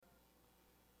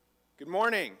Good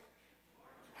morning.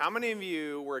 How many of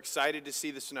you were excited to see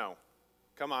the snow?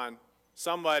 Come on,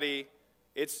 somebody.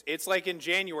 It's like in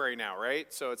January now, right?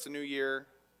 So it's a new year,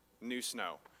 new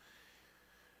snow.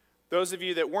 Those of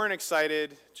you that weren't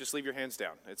excited, just leave your hands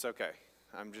down. It's okay.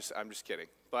 I'm just kidding.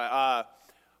 But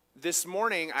this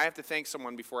morning, I have to thank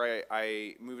someone before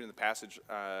I move into the passage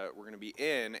we're going to be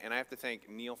in, and I have to thank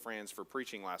Neil Franz for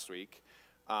preaching last week.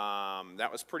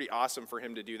 That was pretty awesome for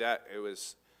him to do that. It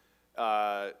was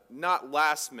not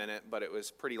last minute, but it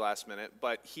was pretty last minute.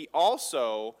 But he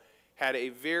also had a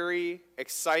very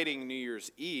exciting New Year's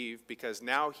Eve because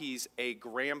now he's a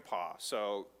grandpa.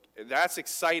 So that's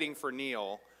exciting for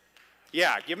Neil.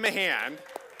 Yeah, give him a hand.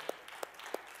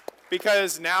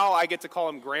 Because now I get to call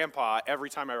him grandpa every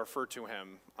time I refer to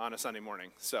him on a Sunday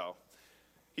morning. So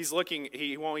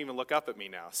he won't even look up at me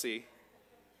now, see?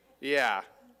 Yeah,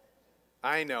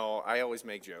 I know, I always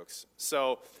make jokes.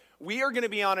 So we are going to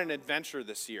be on an adventure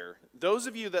this year. Those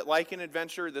of you that like an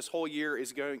adventure, this whole year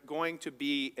is going to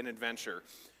be an adventure.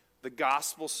 The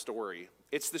gospel story.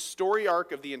 It's the story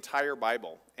arc of the entire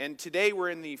Bible. And today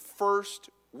we're in the first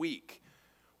week.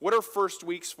 What are first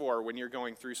weeks for when you're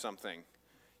going through something?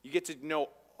 You get to know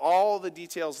all the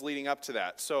details leading up to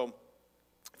that. So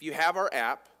if you have our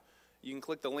app, you can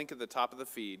click the link at the top of the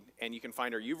feed, and you can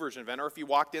find our YouVersion event. Or if you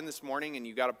walked in this morning and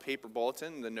you got a paper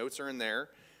bulletin, the notes are in there.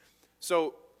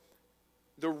 So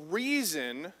the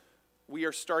reason we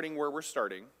are starting where we're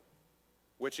starting,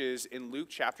 which is in Luke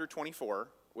chapter 24,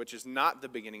 which is not the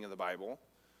beginning of the Bible,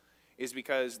 is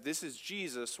because this is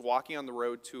Jesus walking on the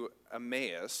road to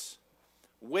Emmaus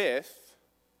with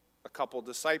a couple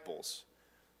disciples.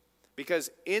 Because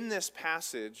in this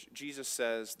passage, Jesus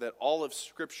says that all of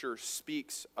Scripture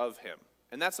speaks of him.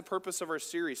 And that's the purpose of our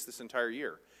series this entire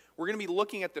year. We're going to be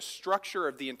looking at the structure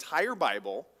of the entire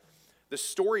Bible, the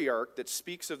story arc that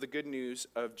speaks of the good news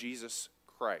of Jesus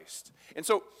Christ. And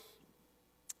so,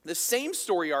 the same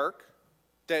story arc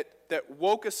that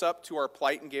woke us up to our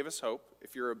plight and gave us hope,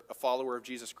 if you're a follower of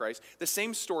Jesus Christ, the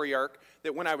same story arc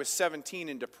that when I was 17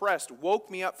 and depressed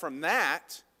woke me up from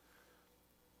that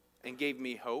and gave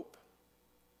me hope.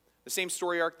 The same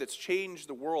story arc that's changed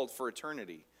the world for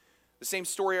eternity. The same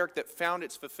story arc that found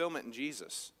its fulfillment in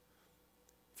Jesus.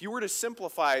 If you were to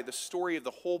simplify the story of the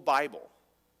whole Bible,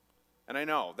 and I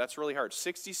know, that's really hard.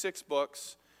 66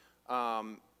 books.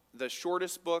 The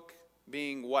shortest book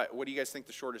being what? What do you guys think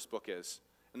the shortest book is?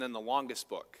 And then the longest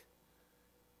book.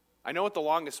 I know what the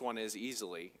longest one is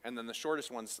easily, and then the shortest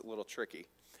one's a little tricky.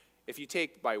 If you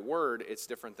take by word, it's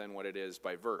different than what it is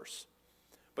by verse.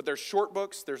 But there's short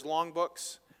books, there's long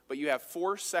books, but you have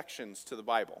 4 sections to the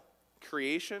Bible.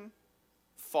 Creation,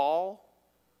 fall,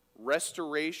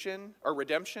 restoration, or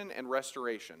redemption, and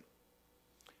restoration.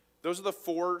 Those are the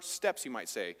 4 steps, you might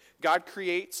say. God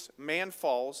creates, man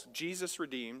falls, Jesus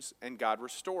redeems, and God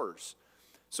restores.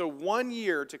 So 1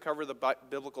 year to cover the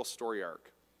biblical story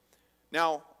arc.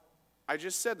 Now, I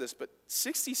just said this, but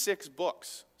 66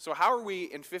 books. So how are we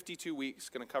in 52 weeks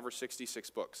going to cover 66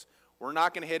 books? We're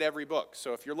not going to hit every book.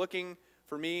 So if you're looking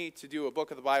for me to do a book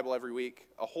of the Bible every week,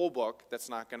 a whole book, that's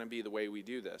not going to be the way we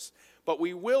do this. But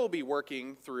we will be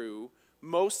working through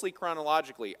mostly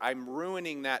chronologically. I'm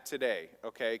ruining that today,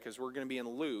 okay, because we're going to be in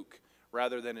Luke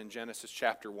rather than in Genesis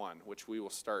chapter 1, which we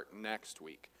will start next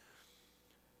week.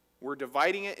 We're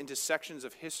dividing it into sections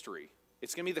of history.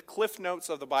 It's going to be the cliff notes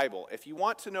of the Bible. If you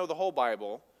want to know the whole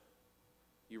Bible,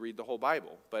 you read the whole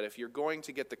Bible. But if you're going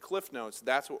to get the cliff notes,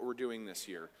 that's what we're doing this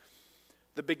year.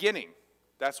 The beginning,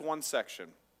 that's one section.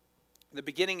 The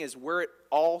beginning is where it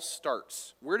all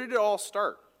starts. Where did it all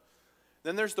start?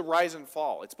 Then there's the rise and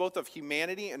fall. It's both of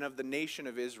humanity and of the nation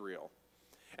of Israel.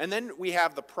 And then we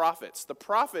have the prophets. The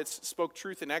prophets spoke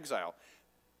truth in exile.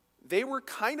 They were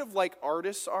kind of like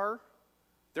artists are.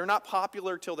 They're not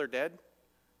popular till they're dead.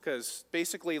 Because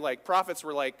basically, like, prophets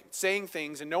were like saying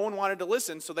things and no one wanted to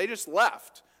listen, so they just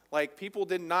left. Like, people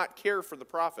did not care for the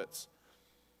prophets.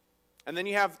 And then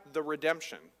you have the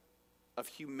redemption of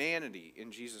humanity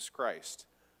in Jesus Christ.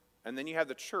 And then you have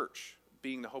the church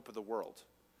being the hope of the world.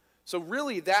 So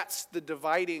really, that's the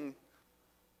divisions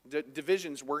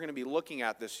we're going to be looking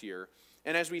at this year.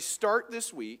 And as we start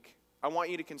this week, I want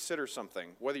you to consider something.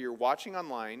 Whether you're watching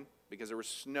online because there was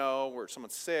snow or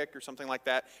someone's sick or something like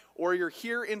that, or you're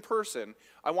here in person,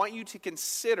 I want you to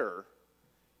consider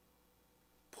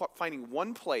finding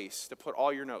one place to put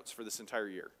all your notes for this entire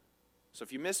year. So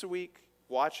if you miss a week,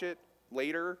 watch it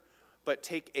later, but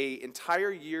take an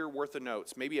entire year worth of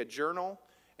notes, maybe a journal.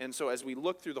 And so as we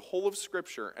look through the whole of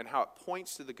Scripture and how it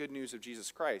points to the good news of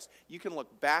Jesus Christ, you can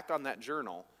look back on that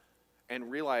journal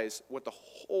and realize what the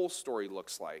whole story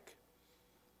looks like.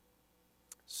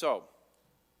 So,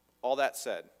 all that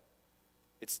said,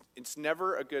 It's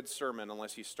never a good sermon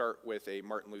unless you start with a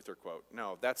Martin Luther quote.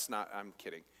 No, that's not, I'm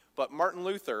kidding. But Martin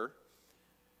Luther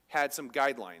had some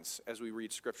guidelines as we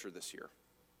read Scripture this year.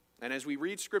 And as we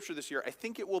read Scripture this year, I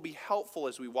think it will be helpful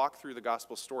as we walk through the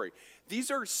gospel story. These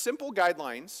are simple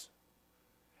guidelines,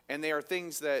 and they are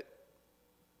things that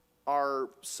are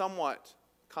somewhat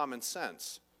common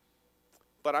sense.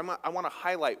 But I want to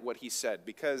highlight what he said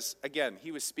because, again,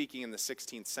 he was speaking in the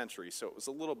 16th century, so it was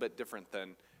a little bit different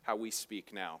than how we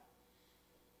speak now.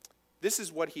 This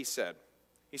is what he said.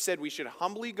 He said we should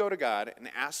humbly go to God and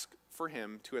ask for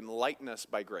him to enlighten us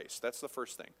by grace. That's the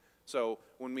first thing. So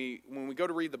when we go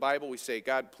to read the Bible, we say,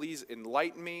 God, please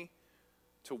enlighten me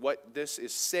to what this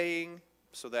is saying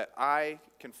so that I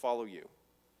can follow you.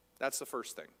 That's the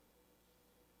first thing.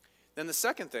 Then the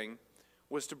second thing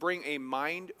was to bring a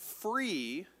mind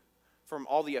free from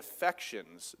all the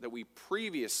affections that we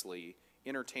previously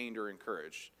entertained or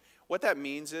encouraged. What that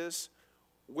means is,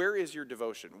 where is your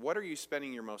devotion? What are you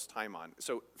spending your most time on?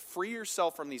 So free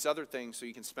yourself from these other things so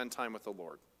you can spend time with the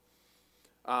Lord.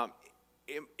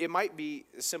 It might be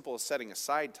as simple as setting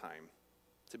aside time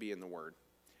to be in the Word.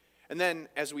 And then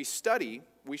as we study,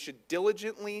 we should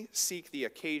diligently seek the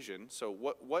occasion. So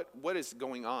what is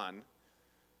going on,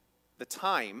 the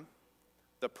time,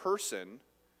 the person,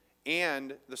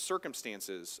 and the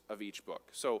circumstances of each book.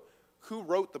 So who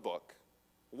wrote the book?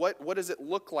 What does it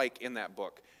look like in that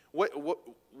book?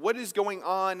 What is going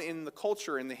on in the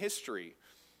culture, in the history?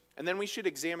 And then we should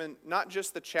examine not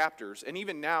just the chapters, and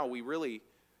even now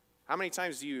how many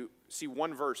times do you see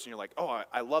one verse and you're like, oh,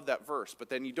 I love that verse, but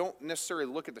then you don't necessarily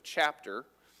look at the chapter.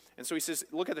 And so he says,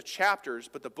 look at the chapters,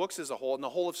 but the books as a whole, and the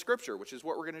whole of Scripture, which is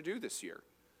what we're going to do this year.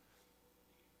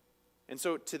 And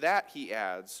so to that he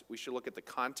adds, we should look at the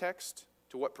context,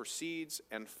 to what precedes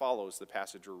and follows the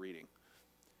passage we're reading.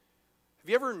 Have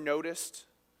you ever noticed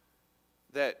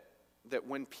that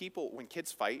when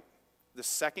kids fight, the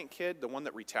second kid, the one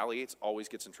that retaliates, always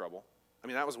gets in trouble? I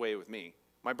mean, that was the way with me.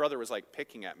 My brother was like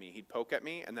picking at me. He'd poke at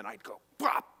me, and then I'd go,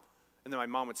 whop! And then my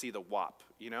mom would see the whop,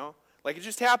 Like it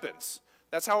just happens.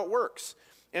 That's how it works.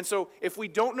 And so if we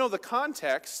don't know the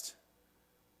context,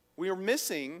 we are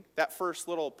missing that first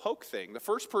little poke thing, the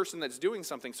first person that's doing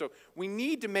something. So we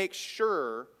need to make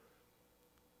sure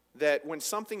that when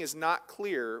something is not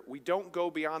clear, we don't go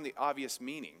beyond the obvious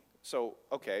meaning. So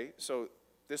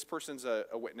this person's a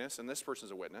witness and this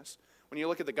person's a witness. When you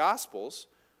look at the Gospels,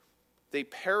 they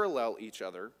parallel each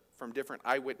other from different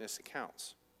eyewitness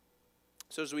accounts.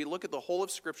 So as we look at the whole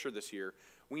of Scripture this year,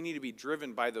 we need to be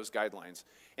driven by those guidelines.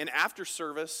 And after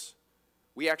service,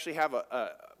 we actually have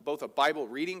both a Bible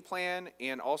reading plan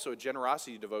and also a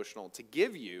generosity devotional to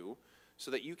give you so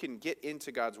that you can get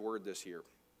into God's Word this year.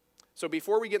 So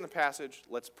before we get in the passage,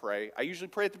 let's pray. I usually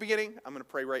pray at the beginning. I'm going to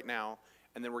pray right now,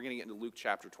 and then we're going to get into Luke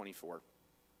chapter 24.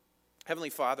 Heavenly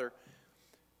Father,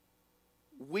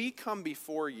 we come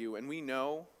before you, and we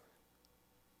know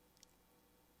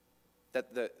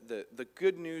that the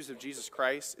good news of Jesus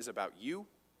Christ is about you.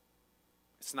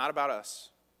 It's not about us.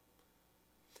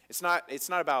 It's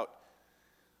not about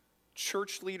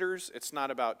church leaders. It's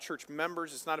not about church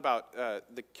members. It's not about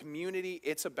the community.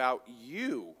 It's about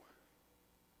you.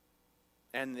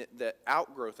 And the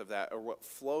outgrowth of that, or what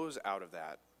flows out of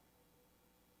that,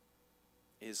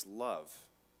 is love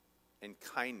and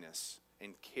kindness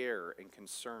and care and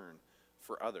concern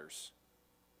for others.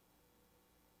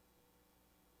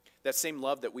 That same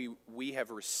love that we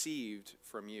have received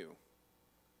from you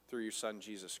through your Son,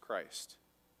 Jesus Christ.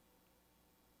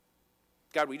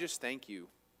 God, we just thank you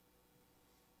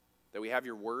that we have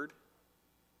your word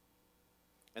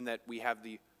and that we have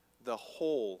the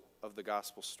whole of the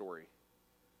gospel story.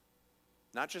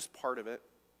 Not just part of it,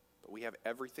 but we have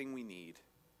everything we need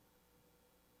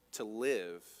to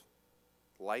live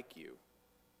like you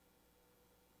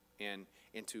and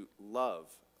to love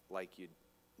like you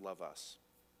love us.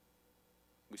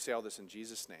 We say all this in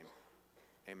Jesus' name.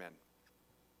 Amen.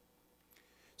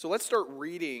 So let's start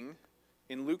reading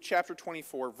in Luke chapter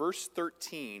 24, verse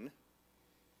 13.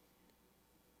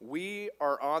 We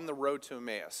are on the road to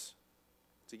Emmaus.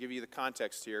 To give you the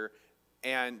context here,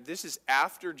 and this is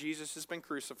after Jesus has been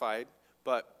crucified,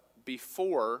 but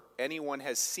before anyone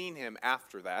has seen him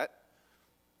after that,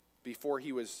 before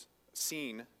he was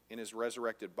seen in his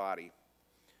resurrected body.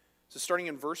 So starting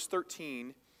in verse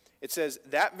 13, it says,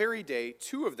 that very day,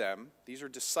 two of them, these are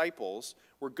disciples,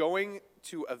 were going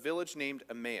to a village named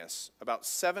Emmaus, about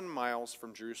 7 miles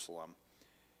from Jerusalem.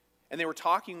 And they were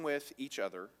talking with each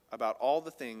other about all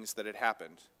the things that had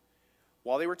happened.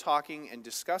 While they were talking and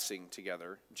discussing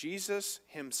together, Jesus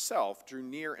himself drew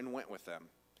near and went with them.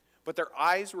 But their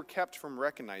eyes were kept from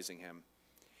recognizing him.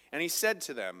 And he said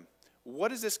to them,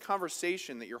 What is this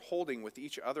conversation that you're holding with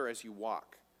each other as you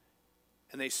walk?"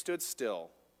 And they stood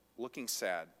still, looking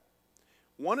sad.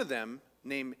 One of them,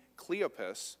 named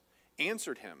Cleopas,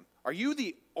 answered him, "Are you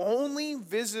the only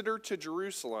visitor to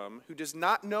Jerusalem who does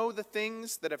not know the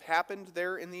things that have happened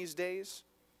there in these days?"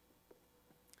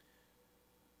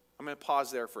 I'm going to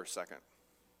pause there for a second.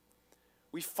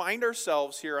 We find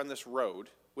ourselves here on this road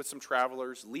with some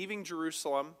travelers leaving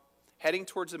Jerusalem, heading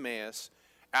towards Emmaus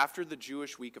after the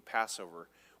Jewish week of Passover,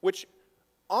 which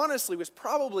honestly was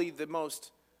probably the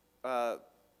most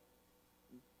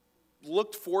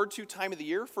looked forward to time of the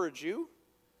year for a Jew.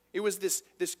 It was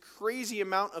this crazy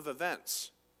amount of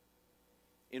events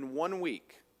in 1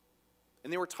 week.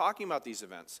 And they were talking about these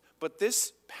events. But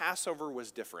this Passover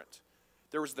was different.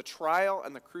 There was the trial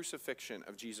and the crucifixion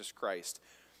of Jesus Christ.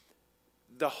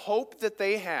 The hope that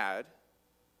they had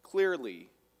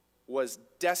clearly was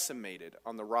decimated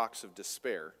on the rocks of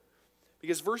despair.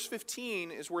 Because verse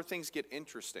 15 is where things get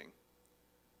interesting.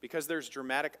 Because there's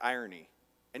dramatic irony.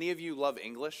 Any of you love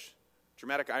English?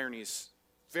 Dramatic irony is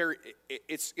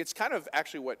it's kind of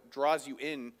actually what draws you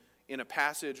in a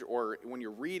passage or when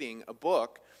you're reading a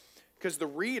book, because the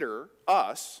reader,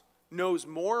 us, knows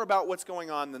more about what's going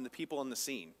on than the people in the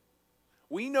scene.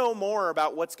 We know more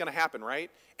about what's going to happen, right?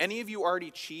 Any of you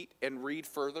already cheat and read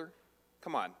further?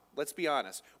 Come on, let's be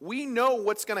honest. We know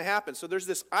what's going to happen, so there's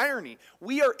this irony.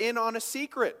 We are in on a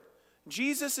secret.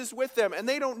 Jesus is with them, and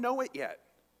they don't know it yet.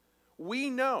 We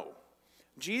know.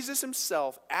 Jesus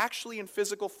himself, actually in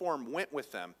physical form, went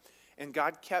with them, and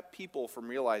God kept people from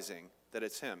realizing that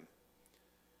it's him.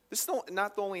 This is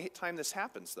not the only time this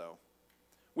happens, though.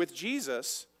 With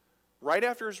Jesus, right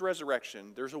after his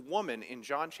resurrection, there's a woman in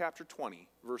John chapter 20,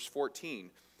 verse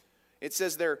 14. It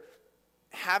says there,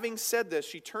 having said this,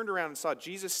 she turned around and saw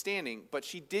Jesus standing, but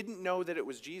she didn't know that it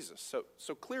was Jesus.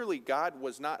 So clearly, God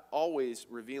was not always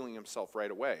revealing himself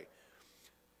right away.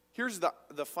 Here's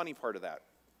the funny part of that.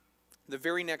 The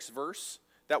very next verse,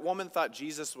 that woman thought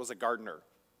Jesus was a gardener.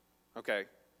 Okay?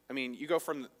 I mean, you go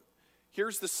from,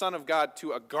 here's the Son of God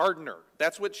to a gardener.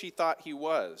 That's what she thought he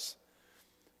was.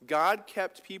 God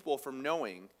kept people from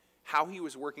knowing how he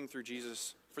was working through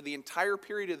Jesus for the entire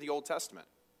period of the Old Testament.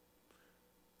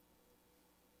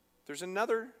 There's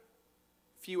another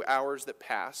few hours that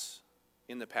pass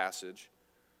in the passage,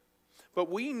 but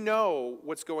we know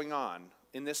what's going on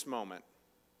in this moment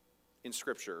in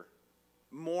Scripture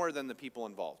more than the people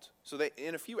involved. So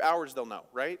in a few hours they'll know,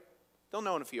 right? They'll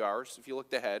know in a few hours if you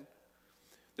looked ahead.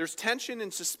 There's tension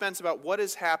and suspense about what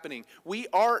is happening. We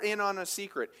are in on a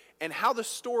secret. And how the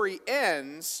story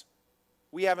ends,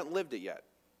 we haven't lived it yet.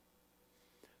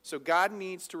 So God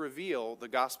needs to reveal the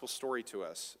gospel story to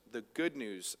us, the good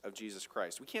news of Jesus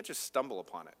Christ. We can't just stumble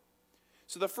upon it.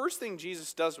 So the first thing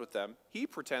Jesus does with them, he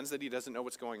pretends that he doesn't know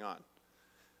what's going on.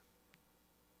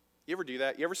 You ever do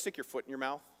that? You ever stick your foot in your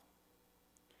mouth?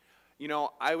 You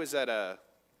know, I've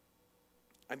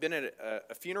been at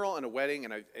a funeral and a wedding,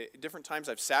 and at different times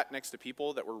I've sat next to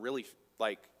people that were really,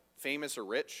 famous or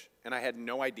rich, and I had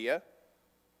no idea.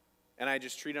 And I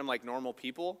just treat them like normal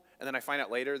people, and then I find out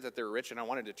later that they're rich, and I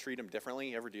wanted to treat them differently.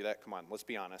 You ever do that? Come on, let's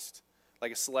be honest.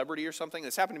 Like a celebrity or something?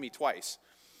 This happened to me twice.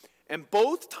 And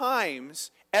both times,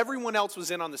 everyone else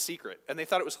was in on the secret, and they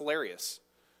thought it was hilarious.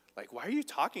 Like, why are you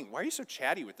talking? Why are you so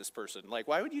chatty with this person? Like,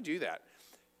 why would you do that?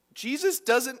 Jesus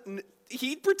doesn't,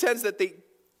 he pretends that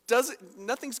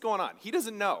nothing's going on. He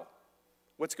doesn't know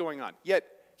what's going on. Yet,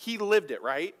 he lived it,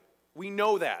 right? We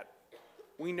know that.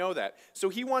 We know that. So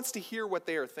he wants to hear what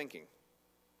they are thinking.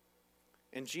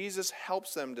 And Jesus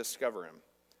helps them discover him.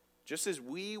 Just as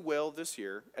we will this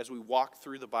year as we walk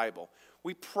through the Bible.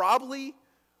 We probably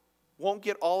won't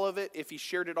get all of it if he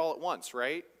shared it all at once,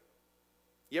 right?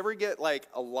 You ever get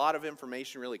a lot of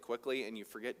information really quickly and you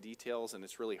forget details and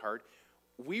it's really hard?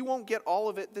 We won't get all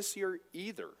of it this year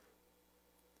either.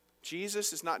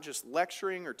 Jesus is not just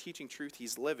lecturing or teaching truth,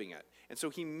 he's living it. And so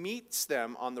he meets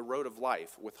them on the road of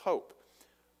life with hope.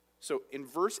 So in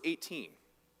verse 18,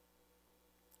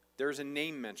 there's a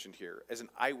name mentioned here as an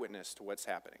eyewitness to what's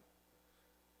happening.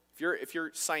 If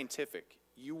you're scientific,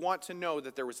 you want to know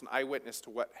that there was an eyewitness to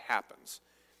what happens.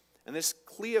 And this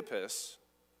Cleopas,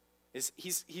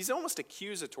 he's almost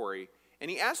accusatory, and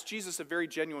he asks Jesus a very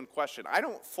genuine question. I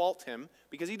don't fault him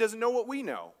because he doesn't know what we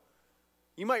know.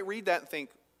 You might read that and think,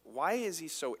 why is he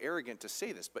so arrogant to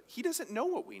say this? But he doesn't know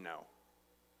what we know.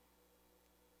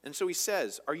 And so he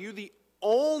says, are you the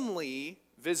only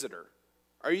visitor?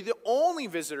 Are you the only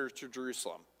visitor to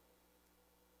Jerusalem?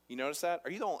 You notice that?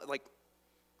 Are you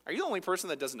the only person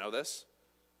that doesn't know this?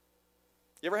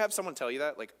 You ever have someone tell you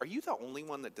that? Are you the only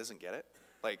one that doesn't get it?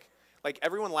 Like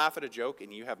everyone laugh at a joke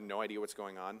and you have no idea what's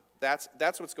going on. That's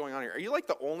what's going on here. Are you like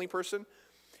the only person?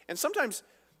 And sometimes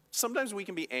we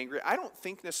can be angry. I don't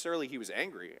think necessarily he was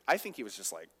angry. I think he was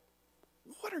just like,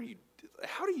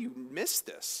 how do you miss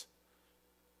this?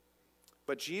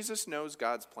 But Jesus knows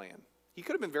God's plan. He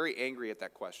could have been very angry at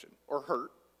that question or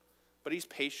hurt, but he's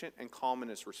patient and calm in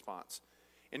his response.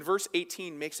 In verse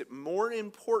 18 makes it more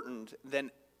important than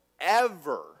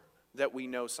ever that we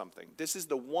know something. This is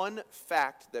the one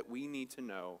fact that we need to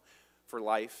know for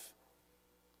life.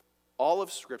 All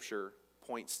of Scripture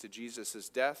points to Jesus'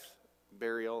 death,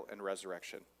 burial, and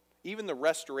resurrection. Even the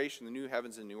restoration, the new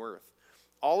heavens and new earth.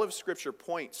 All of Scripture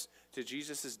points to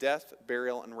Jesus' death,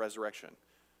 burial, and resurrection.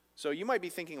 So you might be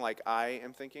thinking like I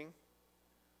am thinking,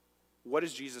 what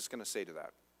is Jesus going to say to that?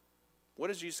 What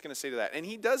is Jesus going to say to that? And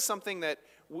he does something that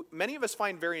many of us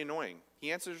find very annoying.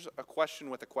 He answers a question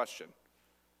with a question.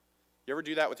 You ever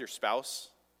do that with your spouse?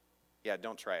 Yeah,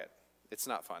 don't try it. It's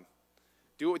not fun.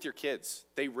 Do it with your kids.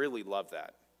 They really love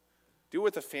that. Do it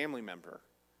with a family member.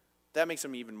 That makes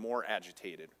them even more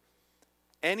agitated.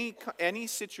 Any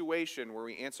situation where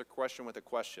we answer a question with a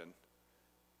question,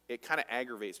 it kind of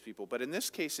aggravates people. But in this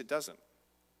case, it doesn't.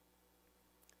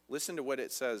 Listen to what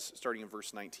it says starting in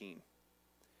verse 19.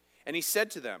 And he said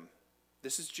to them,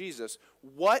 this is Jesus,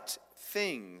 what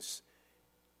things?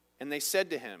 And they said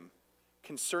to him,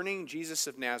 concerning Jesus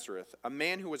of Nazareth, a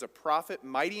man who was a prophet,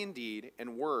 mighty in deed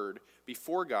and word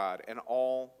before God and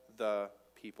all the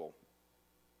people.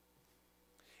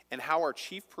 And how our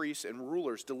chief priests and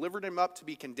rulers delivered him up to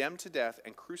be condemned to death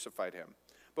and crucified him.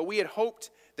 But we had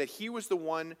hoped that he was the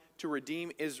one to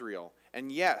redeem Israel.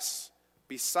 And yes,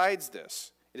 besides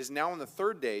this, it is now on the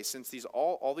third day since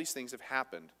all these things have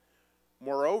happened.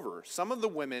 Moreover, some of the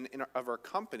women of our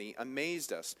company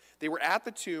amazed us. They were at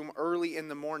the tomb early in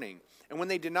the morning, and when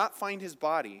they did not find his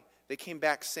body, they came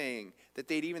back saying that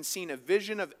they'd even seen a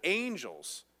vision of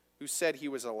angels who said he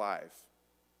was alive.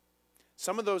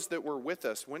 Some of those that were with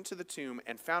us went to the tomb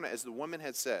and found it as the woman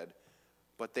had said,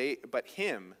 but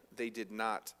him they did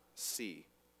not see.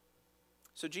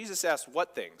 So Jesus asked,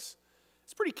 what things?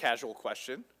 It's a pretty casual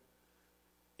question.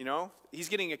 You know, he's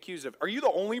getting accused of, are you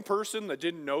the only person that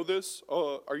didn't know this?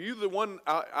 Are you the one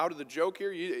out of the joke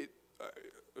here?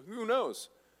 Who knows?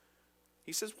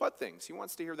 He says, what things? He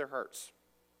wants to hear their hearts.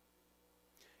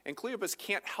 And Cleopas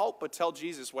can't help but tell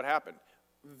Jesus what happened.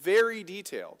 Very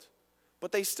detailed.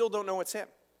 But they still don't know it's him.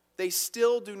 They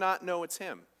still do not know it's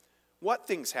him. What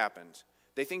things happened?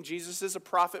 They think Jesus is a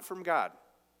prophet from God.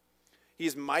 He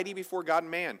is mighty before God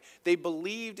and man. They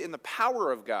believed in the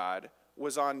power of God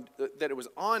that it was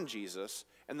on Jesus,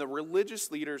 and the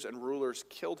religious leaders and rulers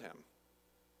killed him.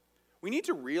 We need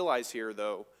to realize here,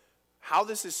 though, how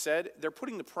this is said. They're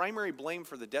putting the primary blame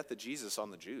for the death of Jesus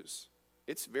on the Jews.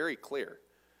 It's very clear.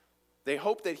 They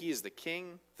hope that he is the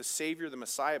king, the savior, the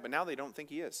Messiah, but now they don't think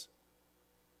he is.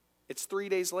 It's 3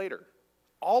 days later.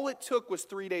 All it took was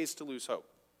 3 days to lose hope.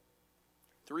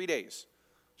 3 days,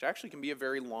 which actually can be a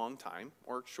very long time,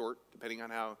 or short, depending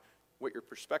on what your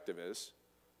perspective is.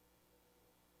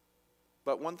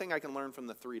 But one thing I can learn from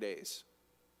the 3 days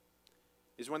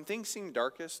is when things seem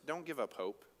darkest, don't give up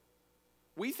hope.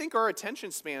 We think our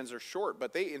attention spans are short,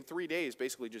 but they, in 3 days,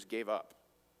 basically just gave up.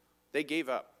 They gave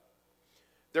up.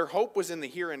 Their hope was in the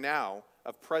here and now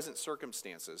of present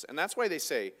circumstances. And that's why they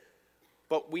say,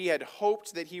 but we had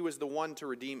hoped that he was the one to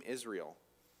redeem Israel.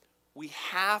 We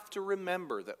have to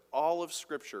remember that all of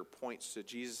Scripture points to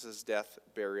Jesus' death,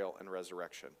 burial, and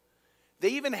resurrection. They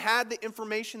even had the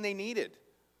information they needed.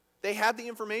 They had the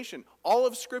information. All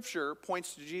of Scripture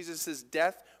points to Jesus'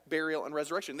 death, burial, and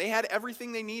resurrection. They had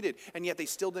everything they needed, and yet they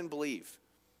still didn't believe.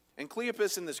 And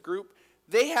Cleopas and this group,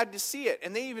 they had to see it,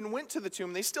 and they even went to the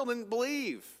tomb. They still didn't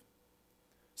believe.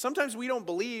 Sometimes we don't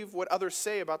believe what others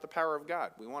say about the power of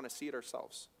God. We want to see it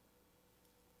ourselves.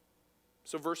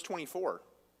 So verse 24.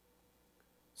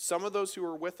 Some of those who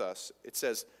were with us, it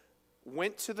says,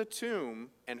 went to the tomb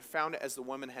and found it as the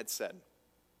woman had said.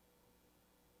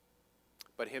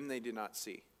 But him they did not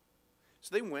see.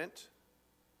 So they went.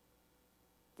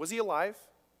 Was he alive?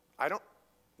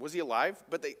 Was he alive?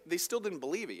 But they still didn't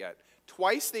believe it yet.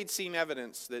 Twice they'd seen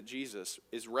evidence that Jesus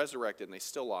is resurrected, and they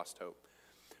still lost hope.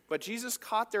 But Jesus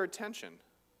caught their attention,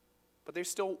 but they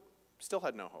still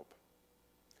had no hope.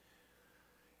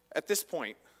 At this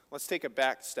point, let's take a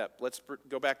back step. Let's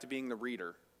go back to being the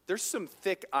reader. There's some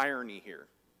thick irony here.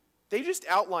 They just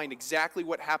outlined exactly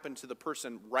what happened to the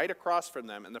person right across from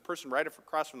them, and the person right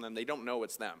across from them, they don't know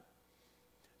it's them.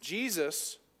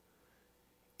 Jesus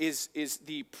is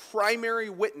the primary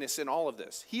witness in all of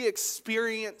this. He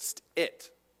experienced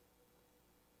it.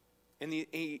 And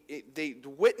the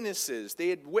witnesses, they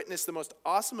had witnessed the most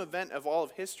awesome event of all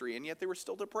of history, and yet they were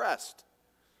still depressed.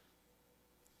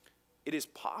 It is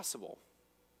possible,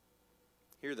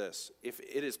 hear this, if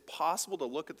it is possible to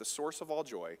look at the source of all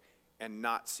joy and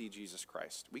not see Jesus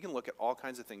Christ. We can look at all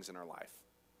kinds of things in our life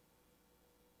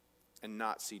and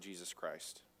not see Jesus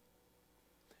Christ.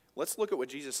 Let's look at what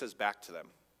Jesus says back to them.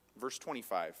 Verse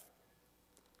 25.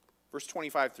 Verse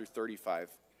 25 through 35.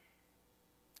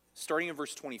 Starting in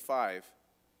verse 25,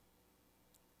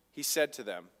 he said to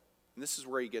them, and this is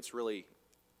where he gets really,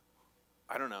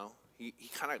 he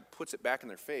kind of puts it back in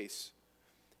their face.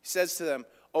 He says to them,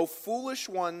 "O foolish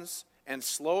ones and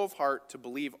slow of heart to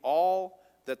believe all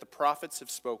that the prophets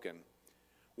have spoken.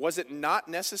 Was it not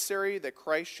necessary that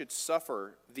Christ should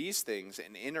suffer these things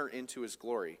and enter into his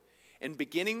glory? And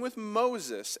beginning with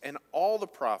Moses and all the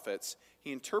prophets,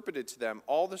 he interpreted to them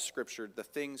all the scripture, the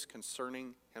things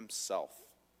concerning himself."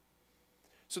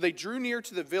 So they drew near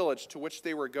to the village to which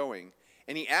they were going,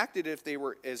 and he acted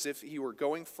as if he were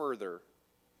going further.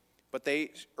 But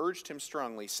they urged him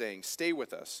strongly, saying, "Stay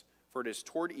with us, for it is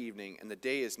toward evening, and the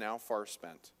day is now far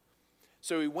spent."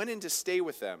 So he went in to stay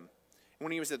with them. And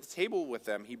when he was at the table with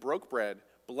them, he broke bread,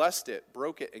 blessed it,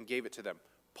 broke it, and gave it to them.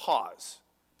 Pause.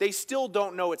 They still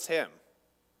don't know it's him.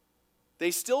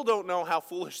 They still don't know how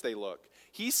foolish they look.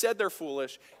 He said they're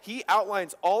foolish. He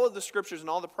outlines all of the scriptures and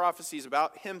all the prophecies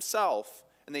about himself,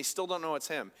 and they still don't know it's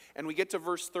him. And we get to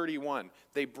verse 31.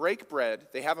 They break bread,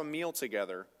 they have a meal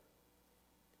together,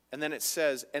 and then it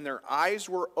says, "And their eyes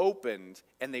were opened,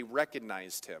 and they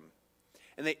recognized him.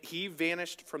 And he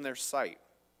vanished from their sight.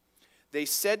 They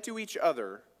said to each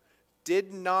other,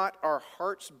 'Did not our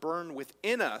hearts burn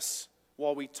within us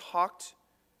while he talked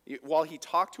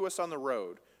to us on the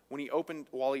road,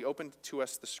 while he opened to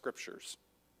us the scriptures?'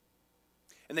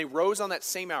 And they rose on that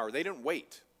same hour." They didn't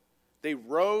wait. They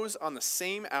rose on the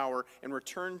same hour and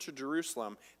returned to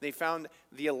Jerusalem. They found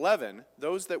the 11,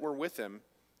 those that were with him,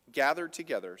 gathered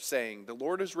together, saying, "The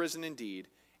Lord has risen indeed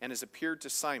and has appeared to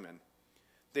Simon."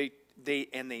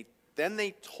 Then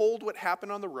they told what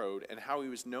happened on the road and how he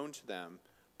was known to them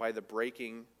by the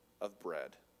breaking of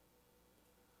bread.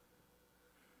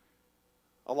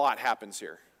 A lot happens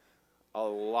here. A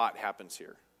lot happens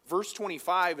here. Verse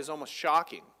 25 is almost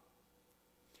shocking.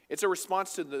 It's a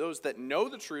response to those that know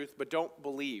the truth but don't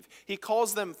believe. He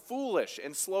calls them foolish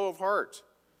and slow of heart.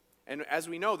 And as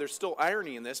we know, there's still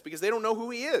irony in this because they don't know who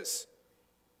he is.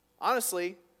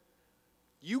 Honestly,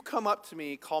 you come up to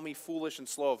me, call me foolish and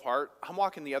slow of heart, I'm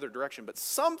walking the other direction. But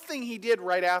something he did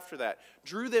right after that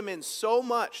drew them in so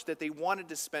much that they wanted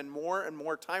to spend more and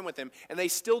more time with him, and they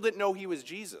still didn't know he was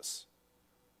Jesus.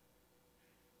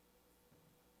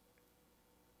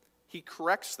 He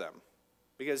corrects them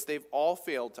because they've all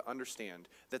failed to understand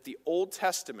that the Old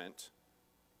Testament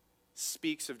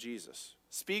speaks of Jesus,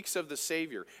 speaks of the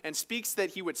Savior, and speaks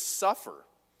that he would suffer.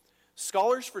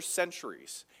 Scholars for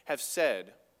centuries have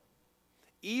said,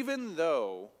 even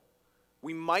though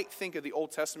we might think of the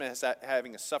Old Testament as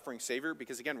having a suffering Savior,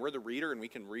 because again, we're the reader and we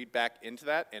can read back into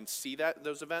that and see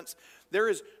those events, there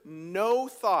is no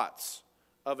thoughts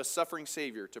of a suffering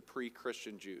Savior to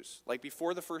pre-Christian Jews. Like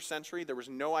before the first century, there was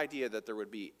no idea that there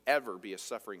would ever be a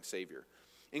suffering Savior.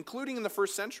 Including in the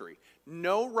first century,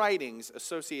 no writings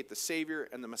associate the Savior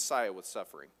and the Messiah with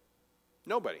suffering.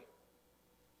 Nobody.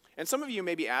 And some of you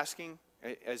may be asking,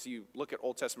 as you look at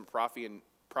Old Testament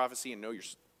prophecy and know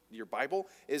your Bible,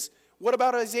 is what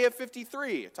about Isaiah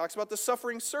 53? It talks about the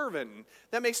suffering servant.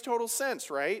 That makes total sense,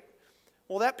 right?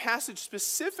 Well, that passage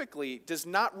specifically does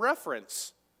not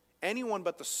reference anyone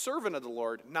but the servant of the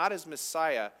Lord, not as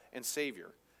Messiah and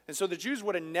Savior. And so the Jews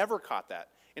would have never caught that.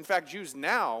 In fact, Jews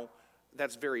now,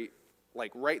 that's very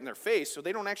right in their face, so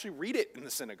they don't actually read it in the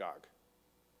synagogue.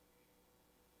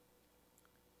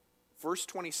 Verse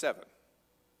 27.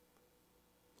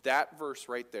 That verse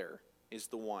right there is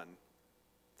the one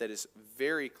that is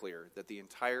very clear that the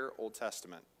entire Old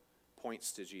Testament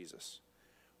points to Jesus.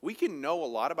 We can know a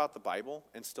lot about the Bible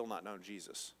and still not know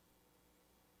Jesus.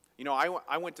 You know,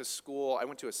 I went to school, I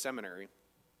went to a seminary,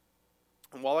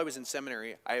 and while I was in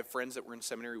seminary, I have friends that were in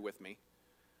seminary with me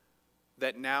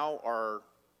that now are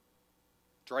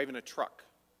driving a truck,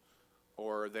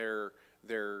 or they're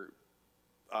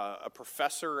a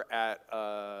professor at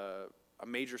a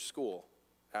major school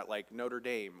at Notre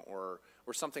Dame or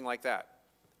something like that,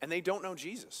 and they don't know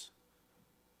Jesus.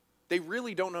 They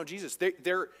really don't know Jesus.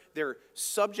 They're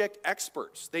subject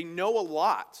experts. They know a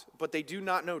lot, but they do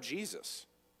not know Jesus.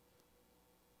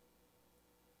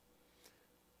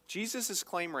 Jesus'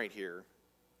 claim right here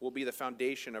will be the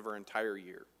foundation of our entire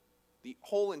year. The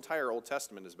whole entire Old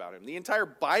Testament is about him. The entire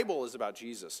Bible is about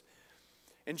Jesus.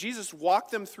 And Jesus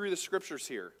walked them through the scriptures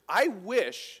here. I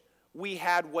wish we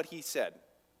had what he said.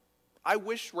 I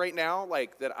wish right now,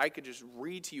 that I could just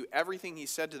read to you everything he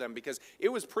said to them, because it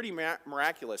was pretty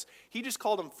miraculous. He just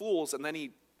called them fools, and then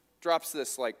he drops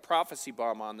this prophecy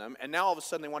bomb on them, and now all of a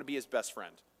sudden they want to be his best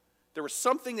friend. There was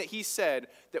something that he said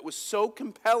that was so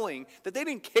compelling that they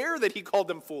didn't care that he called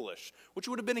them foolish, which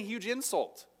would have been a huge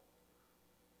insult.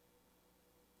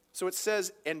 So it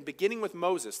says, and beginning with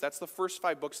Moses, that's the first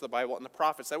 5 books of the Bible, and the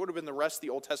prophets, that would have been the rest of the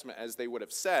Old Testament as they would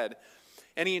have said,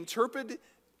 and he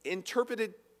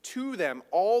interpreted to them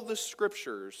all the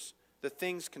scriptures, the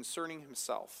things concerning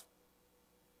himself.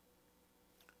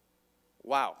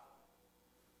 Wow.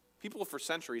 People for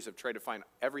centuries have tried to find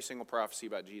every single prophecy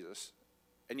about Jesus,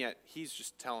 and yet he's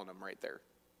just telling them right there.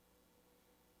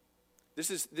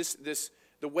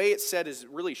 The way it's said is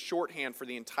really shorthand for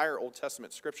the entire Old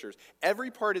Testament scriptures.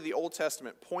 Every part of the Old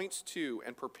Testament points to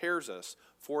and prepares us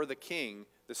for the King,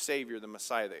 the Savior, the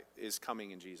Messiah that is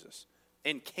coming in Jesus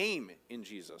and came in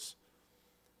Jesus.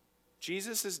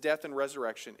 Jesus' death and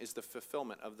resurrection is the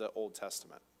fulfillment of the Old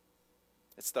Testament.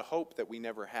 It's the hope that we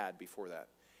never had before that.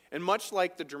 And much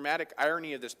like the dramatic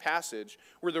irony of this passage,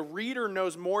 where the reader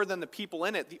knows more than the people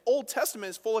in it, the Old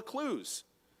Testament is full of clues.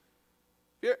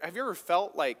 Have you ever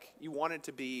felt like you wanted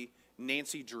to be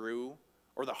Nancy Drew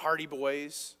or the Hardy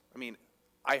Boys? I mean,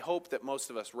 I hope that most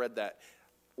of us read that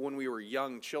when we were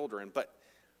young children, but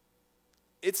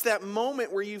it's that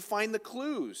moment where you find the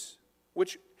clues,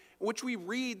 which we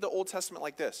read the Old Testament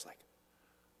like this,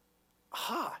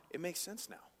 it makes sense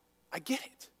now. I get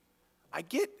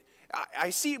it. I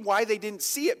see why they didn't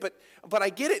see it, but I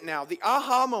get it now. The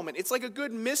aha moment, it's like a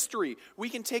good mystery. We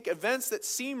can take events that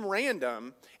seem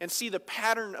random and see the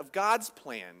pattern of God's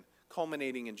plan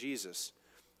culminating in Jesus.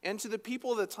 And to the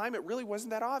people of the time, it really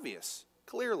wasn't that obvious,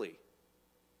 clearly.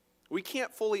 We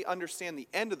can't fully understand the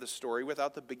end of the story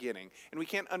without the beginning, and we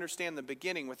can't understand the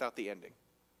beginning without the ending.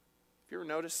 Have you ever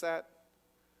noticed that?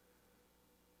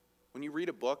 When you read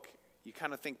a book, you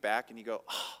kind of think back and you go,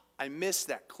 I missed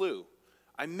that clue.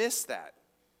 I missed that.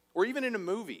 Or even in a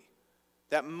movie,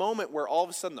 that moment where all of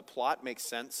a sudden the plot makes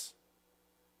sense.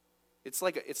 It's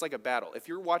like a battle. If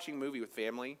you're watching a movie with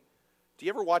family, do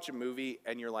you ever watch a movie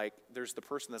and you're like, there's the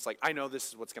person that's like, I know this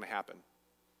is what's going to happen.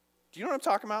 Do you know what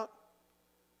I'm talking about?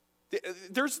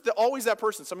 There's always that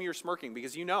person. Some of you are smirking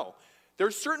because you know.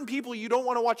 There's certain people you don't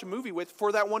want to watch a movie with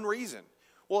for that one reason.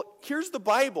 Well, here's the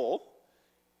Bible,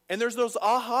 and there's those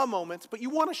aha moments, but you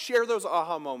want to share those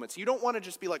aha moments. You don't want to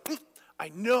just be like, I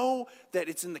know that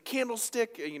it's in the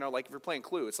candlestick, like if you're playing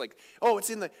Clue. It's like, it's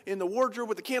in the wardrobe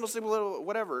with the candlestick,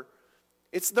 whatever.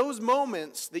 It's those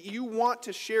moments that you want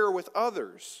to share with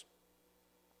others.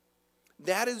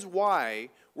 That is why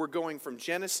we're going from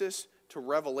Genesis to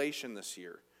Revelation this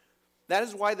year. That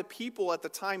is why the people at the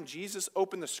time Jesus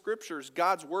opened the scriptures,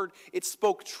 God's word, it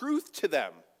spoke truth to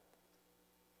them.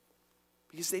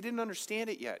 Because they didn't understand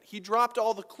it yet. He dropped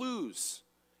all the clues.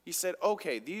 He said,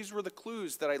 okay, these were the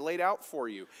clues that I laid out for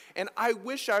you. And I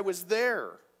wish I was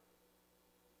there.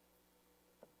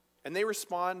 And they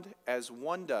respond as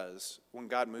one does when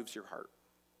God moves your heart.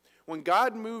 When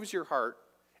God moves your heart,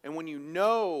 and when you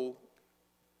know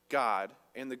God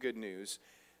and the good news,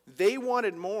 they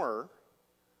wanted more,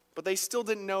 but they still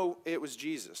didn't know it was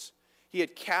Jesus. He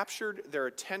had captured their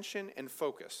attention and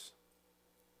focus.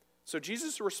 So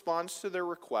Jesus responds to their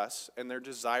requests and their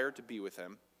desire to be with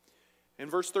him. In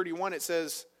verse 31, it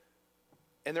says,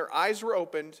 and their eyes were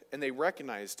opened, and they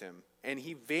recognized him, and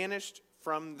he vanished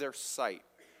from their sight.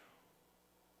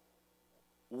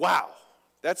 Wow,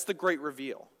 that's the great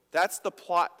reveal. That's the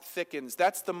plot thickens.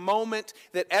 That's the moment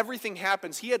that everything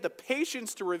happens. He had the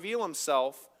patience to reveal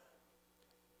himself,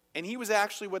 and he was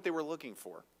actually what they were looking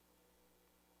for.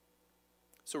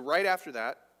 So right after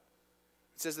that,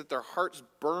 it says that their hearts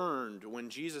burned when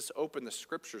Jesus opened the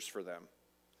scriptures for them.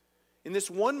 In this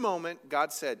one moment,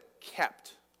 God said,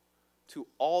 kept to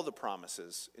all the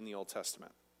promises in the Old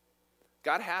Testament.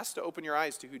 God has to open your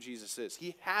eyes to who Jesus is.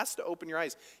 He has to open your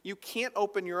eyes. You can't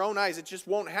open your own eyes. It just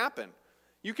won't happen.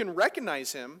 You can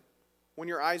recognize him when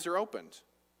your eyes are opened.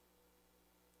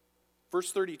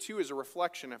 Verse 32 is a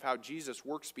reflection of how Jesus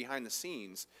works behind the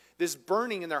scenes. This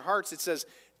burning in their hearts, it says,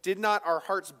 did not our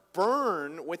hearts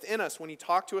burn within us when he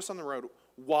talked to us on the road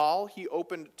while he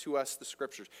opened to us the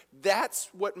scriptures? That's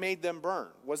what made them burn,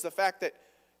 was the fact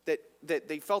that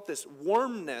they felt this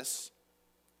warmness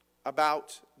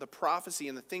about the prophecy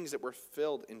and the things that were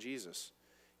filled in Jesus.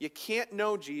 You can't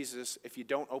know Jesus if you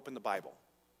don't open the Bible.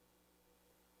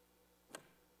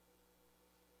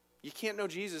 You can't know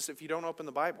Jesus if you don't open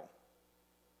the Bible.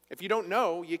 If you don't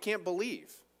know, you can't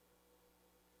believe.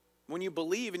 When you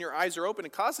believe and your eyes are open,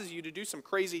 it causes you to do some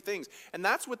crazy things. And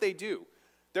that's what they do.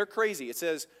 They're crazy. It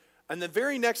says, and the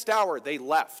very next hour they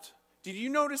left. Did you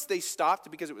notice they stopped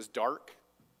because it was dark?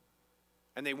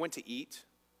 And they went to eat,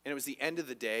 and it was the end of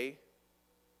the day.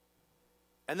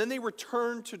 And then they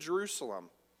returned to Jerusalem.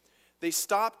 They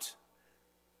stopped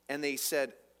and they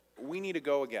said, we need to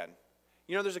go again.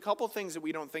 You know, there's a couple things that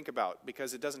we don't think about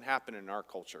because it doesn't happen in our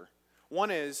culture.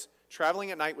 One is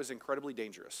traveling at night was incredibly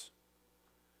dangerous.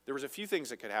 There was a few things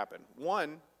that could happen.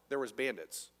 One, there was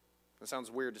bandits. It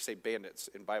sounds weird to say bandits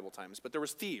in Bible times, but there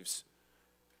was thieves.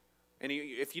 And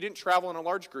if you didn't travel in a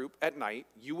large group at night,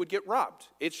 you would get robbed.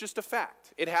 It's just a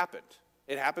fact. It happened.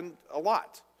 It happened a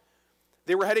lot.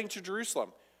 They were heading to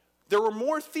Jerusalem. There were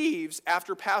more thieves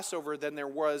after Passover than there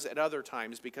was at other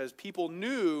times because people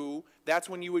knew that's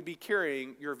when you would be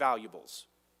carrying your valuables.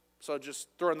 So just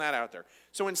throwing that out there.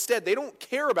 So instead, they don't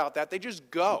care about that. They just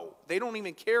go. They don't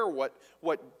even care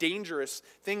what dangerous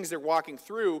things they're walking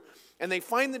through. And they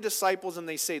find the disciples and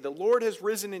they say, the Lord has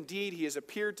risen indeed. He has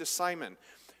appeared to Simon.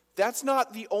 That's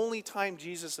not the only time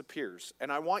Jesus appears. And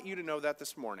I want you to know that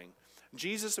this morning.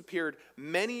 Jesus appeared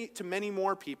to many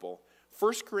more people.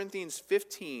 1 Corinthians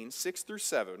 15, 6 through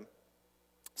 7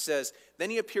 says, then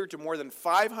he appeared to more than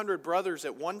 500 brothers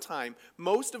at one time,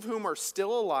 most of whom are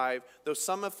still alive, though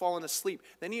some have fallen asleep.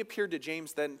 Then he appeared to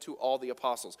James, then to all the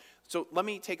apostles. So let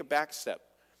me take a back step.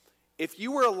 If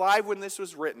you were alive when this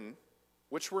was written,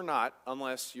 which we're not,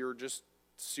 unless you're just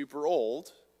super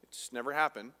old, it just never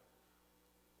happened,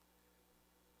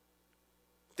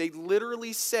 they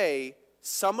literally say,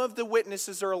 some of the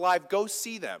witnesses are alive, go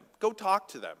see them, go talk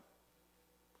to them.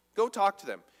 Go talk to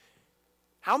them.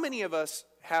 How many of us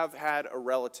have had a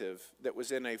relative that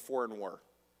was in a foreign war?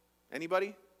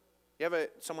 Anybody? You have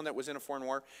someone that was in a foreign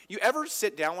war? You ever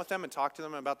sit down with them and talk to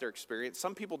them about their experience?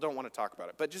 Some people don't want to talk about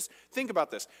it, but just think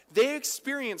about this. They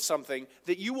experienced something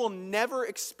that you will never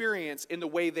experience in the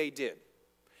way they did.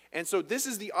 And so this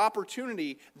is the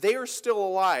opportunity. They are still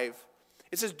alive.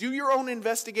 It says, do your own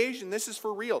investigation. This is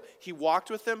for real. He walked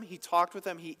with them. He talked with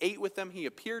them. He ate with them. He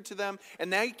appeared to them.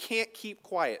 And they can't keep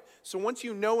quiet. So once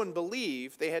you know and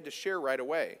believe, they had to share right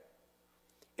away.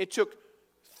 It took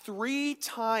 3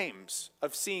 times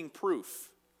of seeing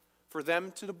proof for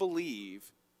them to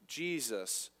believe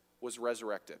Jesus was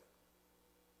resurrected.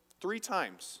 3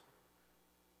 times.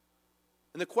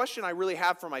 And the question I really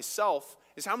have for myself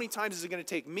is, how many times is it going to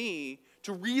take me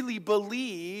to really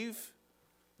believe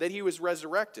that he was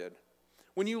resurrected?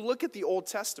 When you look at the Old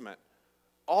Testament,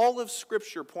 all of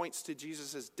Scripture points to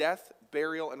Jesus' death,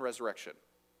 burial, and resurrection.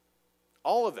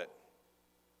 All of it.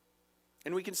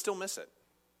 And we can still miss it.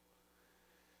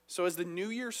 So as the new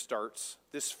year starts,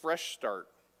 this fresh start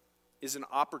is an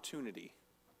opportunity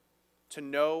to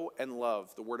know and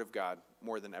love the Word of God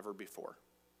more than ever before.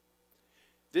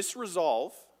 This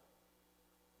resolve,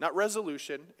 not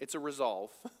resolution, it's a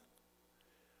resolve.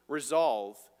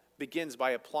 Resolve begins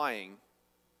by applying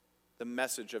the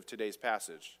message of today's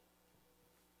passage.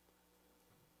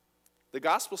 The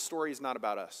gospel story is not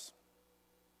about us.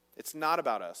 It's not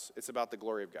about us. It's about the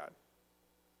glory of God.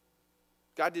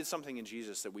 God did something in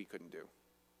Jesus that we couldn't do.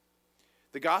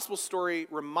 The gospel story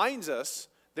reminds us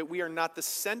that we are not the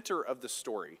center of the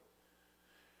story.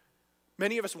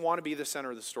 Many of us want to be the center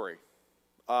of the story.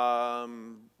 A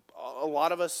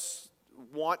lot of us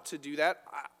want to do that.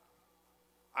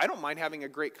 I don't mind having a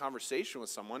great conversation with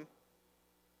someone,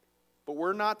 but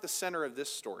we're not the center of this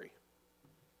story.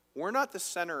 We're not the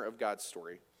center of God's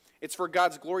story. It's for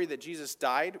God's glory that Jesus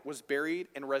died, was buried,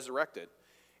 and resurrected.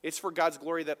 It's for God's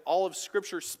glory that all of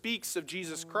Scripture speaks of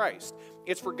Jesus Christ.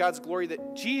 It's for God's glory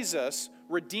that Jesus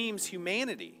redeems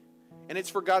humanity. And it's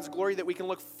for God's glory that we can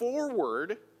look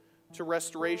forward to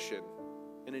restoration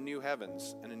in a new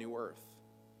heavens and a new earth.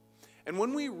 And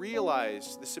when we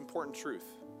realize this important truth,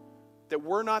 that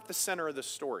we're not the center of the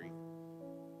story,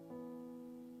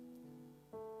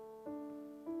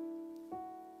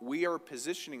 we are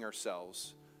positioning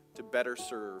ourselves to better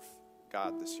serve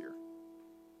God this year.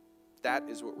 That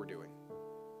is what we're doing.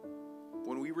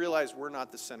 When we realize we're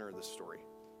not the center of the story,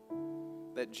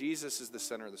 that Jesus is the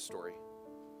center of the story,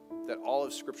 that all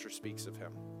of Scripture speaks of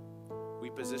him, we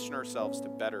position ourselves to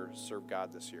better serve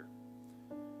God this year.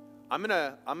 I'm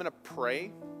gonna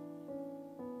pray.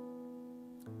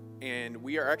 And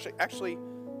we are actually,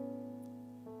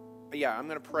 I'm going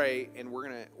to pray, and we're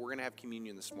going to have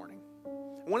communion this morning.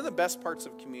 One of the best parts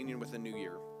of communion with the new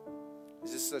year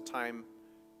is this is a time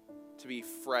to be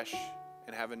fresh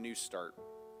and have a new start.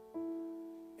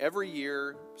 Every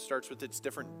year starts with its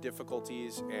different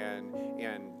difficulties and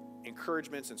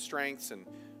encouragements and strengths, and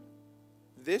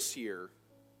this year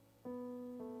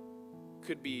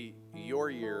could be your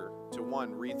year to,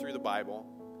 one, read through the Bible.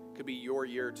 It could be your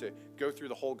year to go through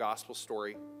the whole gospel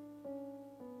story.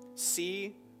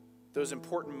 See those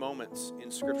important moments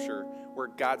in Scripture where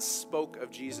God spoke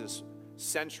of Jesus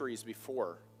centuries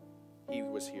before he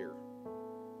was here.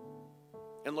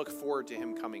 And look forward to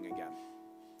him coming again.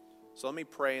 So let me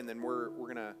pray, and then we're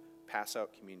going to pass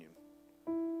out communion.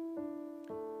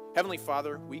 Heavenly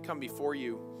Father, we come before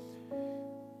you,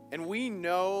 and we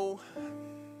know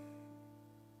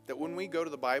that when we go to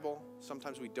the Bible,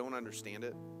 sometimes we don't understand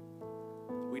it.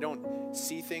 We don't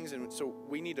see things, and so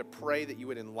we need to pray that you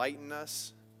would enlighten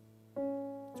us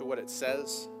to what it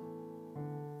says.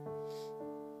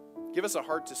 Give us a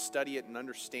heart to study it and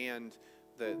understand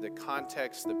the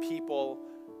context, the people,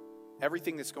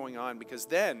 everything that's going on, because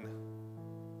then,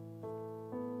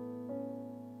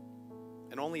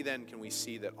 and only then, can we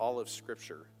see that all of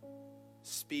Scripture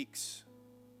speaks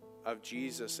of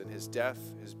Jesus and his death,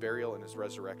 his burial, and his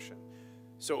resurrection.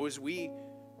 So as we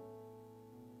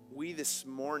this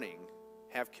morning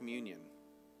have communion,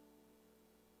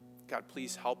 God,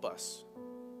 please help us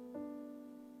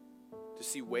to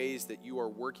see ways that you are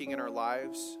working in our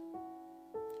lives,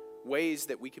 ways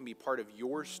that we can be part of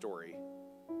your story,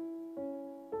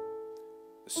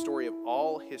 the story of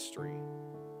all history,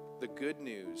 the good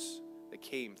news that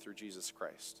came through Jesus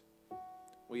Christ.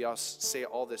 We all say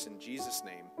all this in Jesus'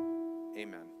 name.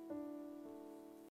 Amen.